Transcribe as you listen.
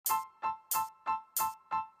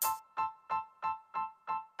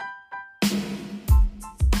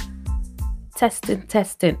Testing,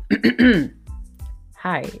 testing.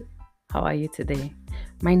 Hi, how are you today?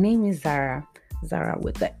 My name is Zara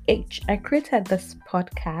with the H. I created this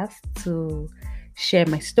podcast to share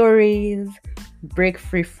my stories, break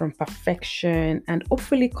free from perfection, and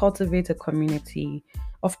hopefully cultivate a community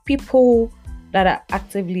of people that are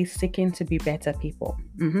actively seeking to be better people.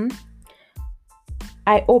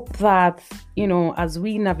 I hope that, as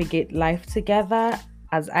we navigate life together,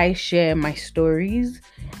 as I share my stories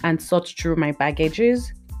and sort through my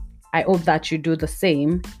baggages, I hope that you do the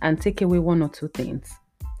same and take away one or two things.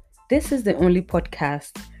 This is the only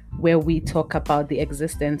podcast where we talk about the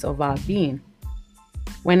existence of our being.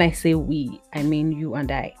 When I say we, I mean you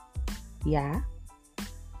and I. Yeah?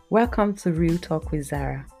 Welcome to Real Talk with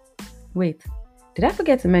Zara. Wait, did I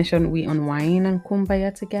forget to mention we unwind and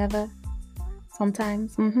kumbaya together?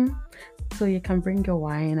 Sometimes. So you can bring your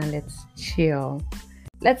wine and let's chill.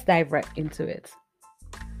 Let's dive right into it.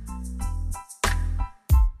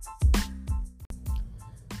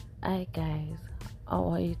 Hi guys, how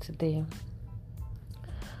are you today?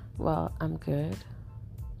 Well, I'm good.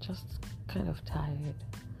 Just kind of tired.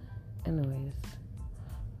 Anyways,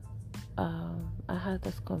 I had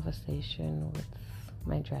this conversation with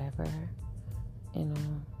my driver. It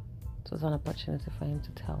was an opportunity for him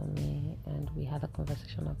to tell me, and we had a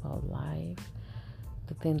conversation about life,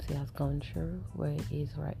 the things he has gone through, where he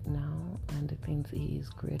is right now, and the things he is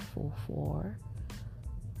grateful for.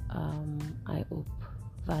 I hope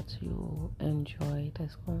that you enjoy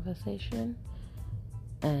this conversation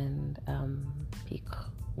and pick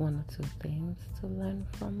one or two things to learn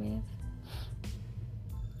from it.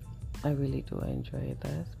 I really do enjoy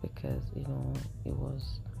this because, it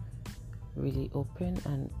was really open,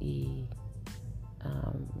 and he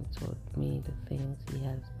told me the things he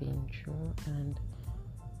has been through, and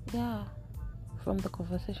from the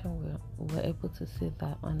conversation we were able to see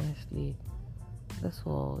that honestly this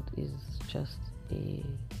world is just a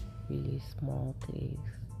really small place,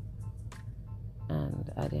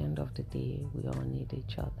 and at the end of the day we all need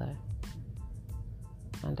each other,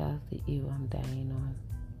 and that's the hill I'm dying on.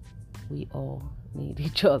 We all need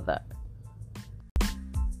each other.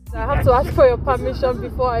 I have to ask for your permission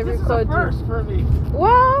before I record. This is a first for me.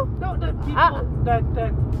 Well, No, that people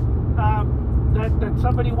that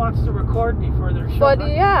somebody wants to record me for their show. but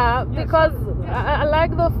Yes, because yeah. I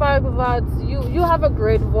like the fact that you have a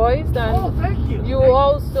great voice, and Oh, thank you. you Thank you.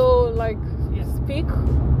 also Yeah. speak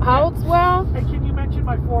out well. And can you mention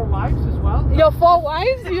my 4 wives as well? Your 4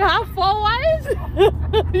 wives? You have 4 wives?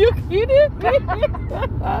 You kidding me?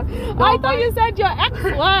 I thought you said your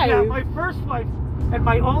ex-wife. Yeah, my first wife and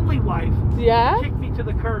my only wife Yeah? kicked me to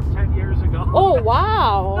the curb 10 years ago. Oh,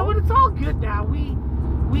 wow. No, but it's all good now. We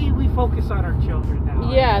focus on our children now.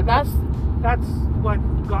 Yeah, And that's what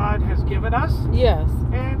God has given us. yes.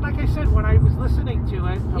 And like I said, when I was listening to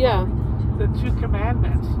it about Yeah. the 2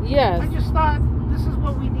 commandments, Yes. I just thought this is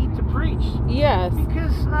what we need to preach, Yes.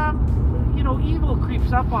 because evil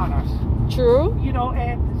creeps up on us, True.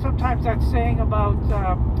 and sometimes that saying about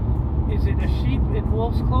is it a sheep in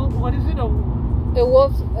wolf's clothing? What is it? A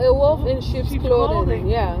wolf in sheep's clothing.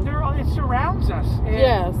 Yeah. It surrounds us. And,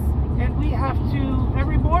 Yes. And we have to,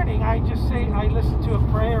 every morning I listen to a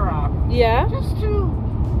prayer app, Yeah. just to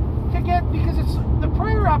get, because the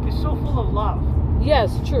prayer app is so full of love.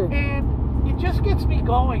 Yes. True. And it just gets me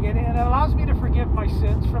going, and it allows me to forgive my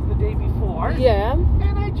sins from the day before. Yeah.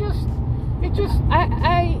 And I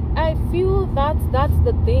feel that's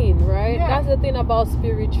the thing, right? Yeah. That's the thing about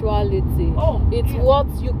spirituality. Oh, It's yeah. what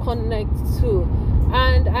you connect to.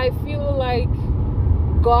 And I feel like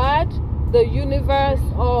God, the universe,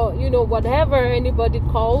 or whatever anybody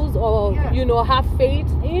calls or Yeah. have faith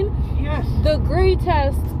in, yes. the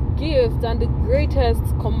greatest gift and the greatest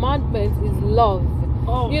commandment is love.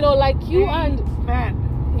 Oh, Like you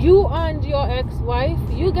and your ex-wife,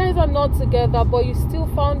 you guys are not together, but you still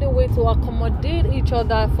found a way to accommodate each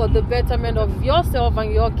other for the betterment of yourself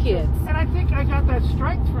and your kids. And I think I got that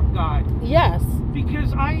strength from God, Yes.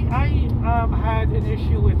 because I had an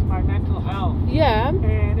issue with my mental health, Yeah.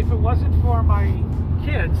 and if it wasn't for my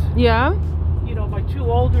kids, Yeah. my 2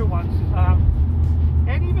 older ones,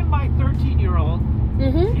 and even my 13-year-old,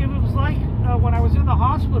 Mhm. it was like when I was in the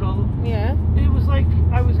hospital, Yeah. it was like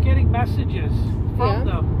I was getting messages from Yeah.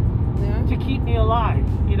 them Yeah. to keep me alive,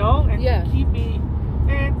 and Yeah. to keep me,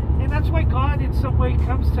 and that's why God in some way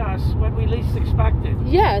comes to us when we least expect it.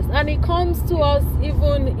 Yes, and it comes to us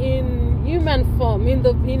even in human form,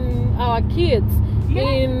 in our kids, Yeah.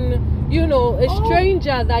 in a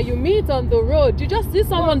stranger that you meet on the road. You just see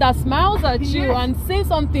someone that smiles at you Yes. and say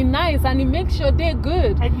something nice, and it makes your day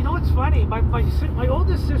good. And you know what's funny? My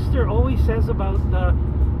oldest sister always says about the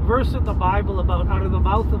verse in the Bible about out of the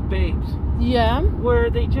mouth of babes, Yeah. where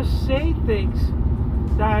they just say things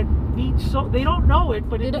that mean so, they don't know it,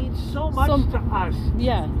 but it don't- means so much some- to us.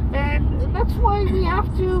 Yeah. And that's why we have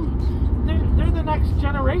to, they're the next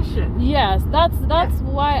generation. Yes, that's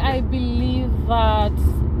why I believe that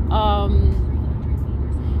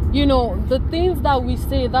you know, the things that we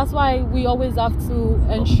say, that's why we always have to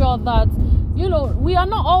ensure that, you know, we are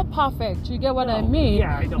not all perfect, you get what I No, mean?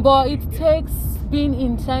 yeah, I don't but think, it yeah. takes being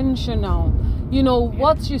intentional, you know,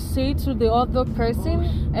 what you say to the other person,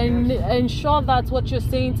 and Yes. ensure that what you're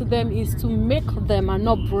saying to them is to make them and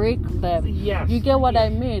not break them. Yes. You get what I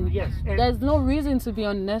yes, mean? Yes. And There's no reason to be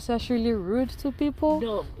unnecessarily rude to people.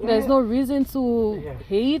 no, There's no reason to Yeah.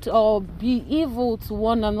 hate or be evil to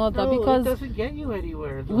one another, no, it because doesn't get you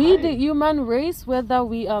anywhere. we, Right. the human race, whether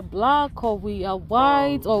we are black or we are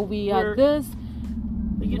white or we are we're- this,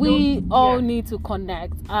 You we don't- all yeah. need to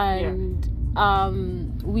connect. And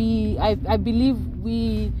I believe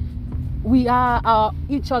we are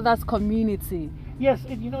each other's community. Yes,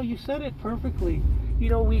 and you said it perfectly.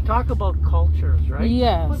 We talk about cultures, right?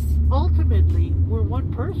 Yes. But ultimately, we're one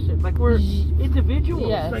person. Like, we're individuals.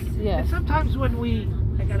 Yes, Like, yes. And sometimes when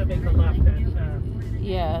I gotta make a left, and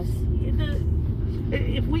Yes.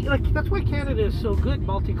 if we like, that's why Canada is so good,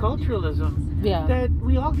 multiculturalism. Yeah. That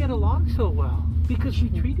we all get along so well because we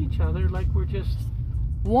treat each other like we're just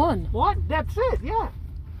One. one. That's it. Yeah.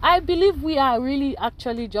 I believe we are really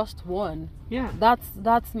actually just one. Yeah.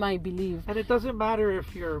 That's my belief. And it doesn't matter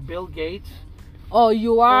if you're Bill Gates Or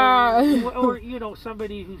you are or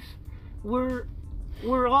somebody who's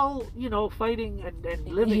we're all fighting and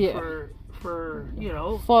living Yeah. for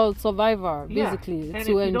for survivor, yeah. basically, And to if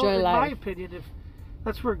you enjoy don't, in my life. opinion, if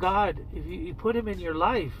that's where God, if you put him in your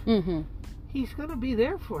life, Mm-hmm. he's gonna be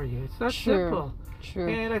there for you. It's that Sure. simple. True.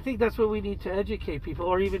 And I think that's what we need to educate people,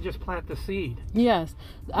 or even just plant the seed. Yes,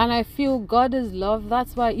 and I feel God is love.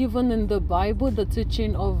 That's why even in the Bible, the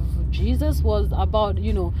teaching of Jesus was about,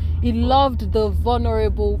 he loved the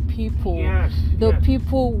vulnerable people. Yes, The yes.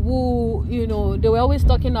 people who, they were always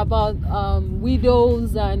talking about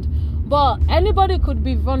widows but anybody could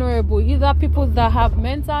be vulnerable. Either people that have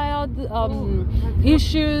mental health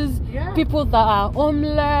issues, Yeah. people that are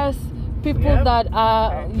homeless, people Yep. that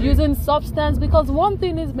are I agree. using substance, because one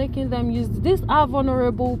thing is making them use. These are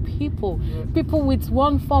vulnerable people, people with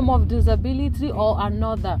one form of disability or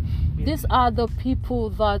another. These are the people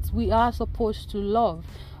that we are supposed to love.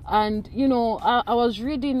 And I was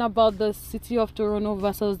reading about the city of Toronto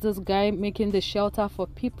versus this guy making the shelter for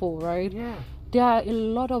people, right? Yeah. There are a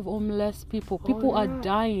lot of homeless people. People are yeah.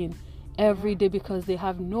 dying every day because they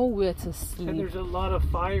have nowhere to And sleep. there's a lot of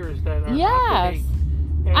fires that are Yes. happening.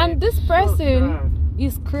 And this it's so person sad.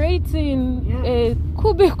 is creating Yeah. a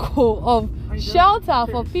cubicle of I know. shelter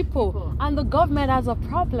for There's people, people. and the government has a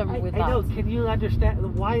problem with I that. know. Can you understand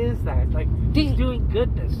why is that? Like, he's doing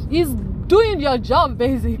goodness. He's doing your job,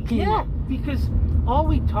 basically. Yeah, because all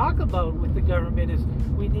we talk about with the government is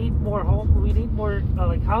we need more home, we need more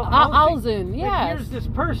housing. Housing, And yes. here's this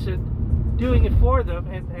person doing it for them,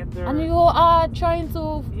 and they're And you are trying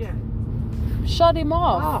to yeah shut him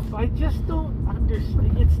off. off. I just don't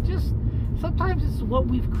understand. It's just sometimes it's what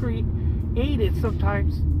we've created.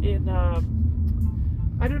 Sometimes in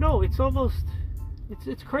I don't know. It's almost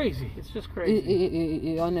it's crazy. It's just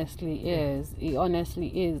crazy. It honestly is. It honestly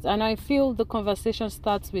is. And I feel the conversation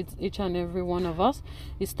starts with each and every one of us.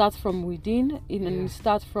 It starts from within, and it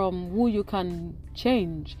starts from who you can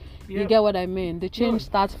change. You Yeah. get what I mean? The change Look.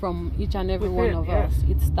 starts from each and every Within, one of yes. us.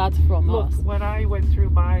 It starts from Look, us. when I went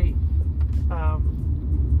through my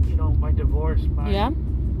my divorce,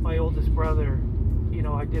 my oldest brother,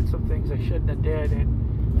 I did some things I shouldn't have did,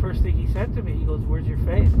 and first thing he said to me, he goes, "Where's your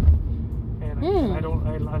faith?" And I said,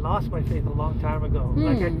 I lost my faith a long time ago.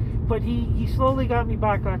 But he slowly got me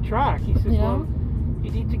back on track. He says, well, you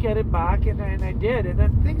need to get it back, and I did, and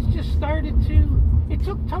then things just started to. It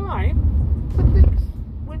took time, but things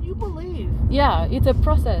when you believe, Yeah, it's a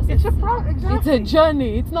process. it's a exactly. It's a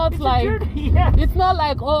journey. It's not It's a like journey, yes. it's not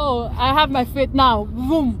like, oh, I have my faith now.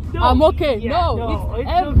 Boom, No, I'm okay. yeah, no, no, it's it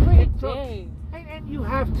took- every it took- day. And you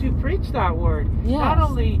have to preach that word, Yes. not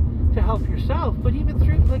only to help yourself, but even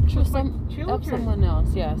through Through with my help children. someone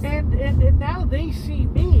else. Yes. And now they see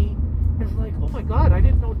me as like, oh my God, I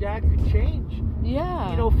didn't know Dad could change.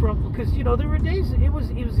 Yeah. Because there were days it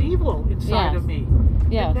was evil inside of me.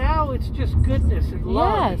 Yes. And now it's just goodness and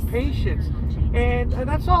love Yes. and patience, and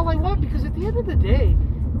that's all I want. Because at the end of the day,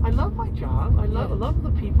 I love my job. I love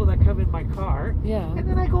the people that come in my car. Yeah. And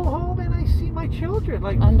then I go home and I see my children.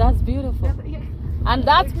 Like, And that's beautiful. yeah, And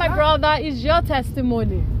that's, my exactly. brother, is your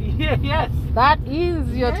testimony. Yeah, yes. That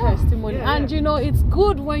is your testimony. And it's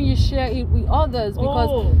good when you share it with others,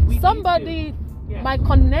 because we need somebody to. Yeah. might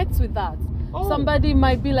connect with that. Oh. Somebody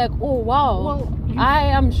might be like, oh wow, Well, I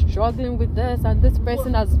am struggling with this, and this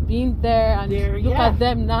person has been there, and look at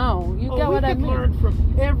them now. You get what I mean? We can learn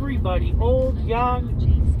from everybody, old, young,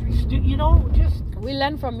 just... We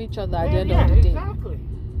learn from each other at the end of the day. Exactly.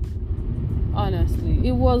 Honestly,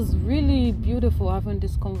 it was really beautiful having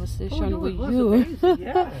this conversation with you. Amazing.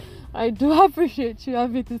 Yeah. I do appreciate you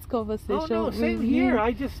having this conversation. Oh no, same here.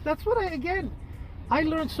 That's what I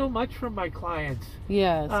learned so much from my clients.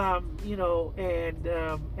 Yes. And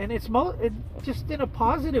it's just in a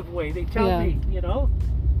positive way. They tell me,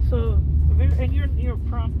 So, and you're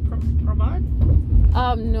Pramad?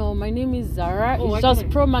 No, my name is Zara. Oh, it's just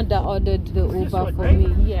Pramad that ordered the Uber for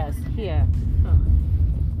me. Yes, here. Oh.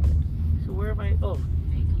 So where am I? Oh,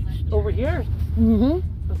 over here? Mm-hmm.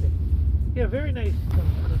 Okay. Yeah, very nice.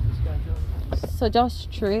 So just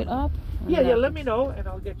straight up? Yeah, let me know and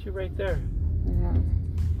I'll get you right there. Yeah.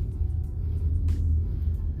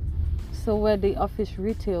 So where the office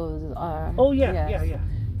retails are. Oh yeah, yes. yeah.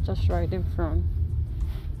 Just right in front.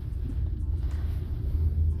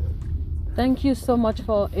 Thank you so much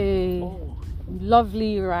for a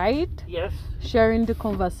lovely ride. Yes. Sharing the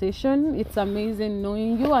conversation. It's amazing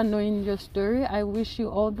knowing you and knowing your story. I wish you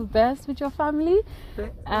all the best with your family.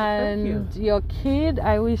 Thank you. Your kid,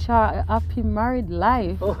 I wish her a happy married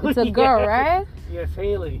life. It's a girl, right? Yes,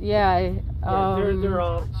 Haley. Yeah. They're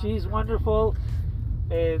all, she's wonderful.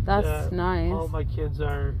 And that's nice. All my kids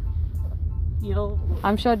are,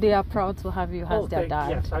 I'm sure they are proud to have you as their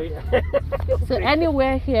dad. Yes, so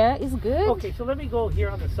anywhere here is good. Okay, so let me go here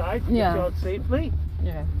on the side to get you out safely.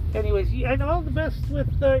 Yeah. Anyways, and all the best with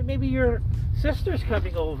maybe your sister's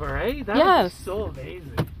coming over, eh? That is so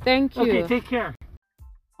amazing. Thank you. Okay, take care.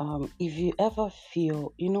 If you ever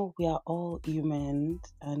feel, we are all humans,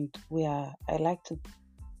 and I like to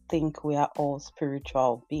think we are all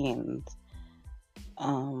spiritual beings.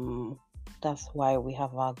 That's why we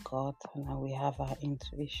have our gut and we have our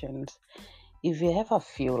intuitions. If you ever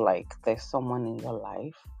feel like there's someone in your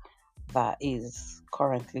life that is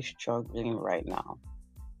currently struggling right now,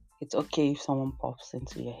 it's okay if someone pops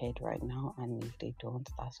into your head right now, and if they don't,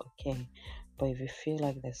 that's okay. But if you feel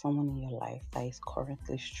like there's someone in your life that is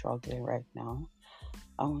currently struggling right now,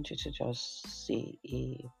 I want you to just say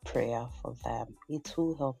a prayer for them. It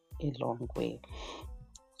will help a long way.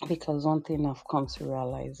 Because one thing I've come to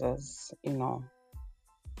realize is,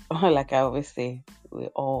 like I always say, we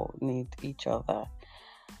all need each other.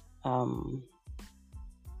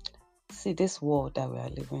 See, this world that we are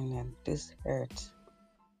living in, this earth,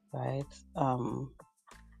 right?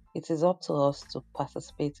 It is up to us to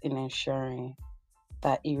participate in ensuring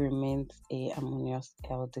that it remains a harmonious,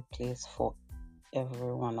 healthy place for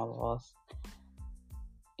every one of us.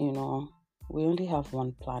 We only have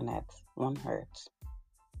one planet, one earth,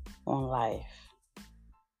 one life,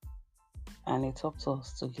 and it's up to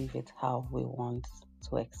us to live it how we want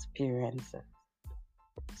to experience it.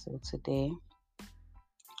 So today,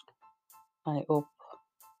 I hope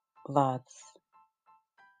that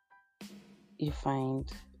you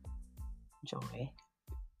find joy,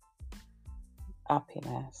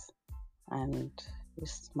 happiness, and you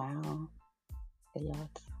smile a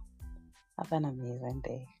lot. Have an amazing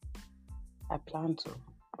day. I plan to,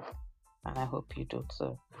 and I hope you do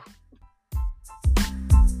too.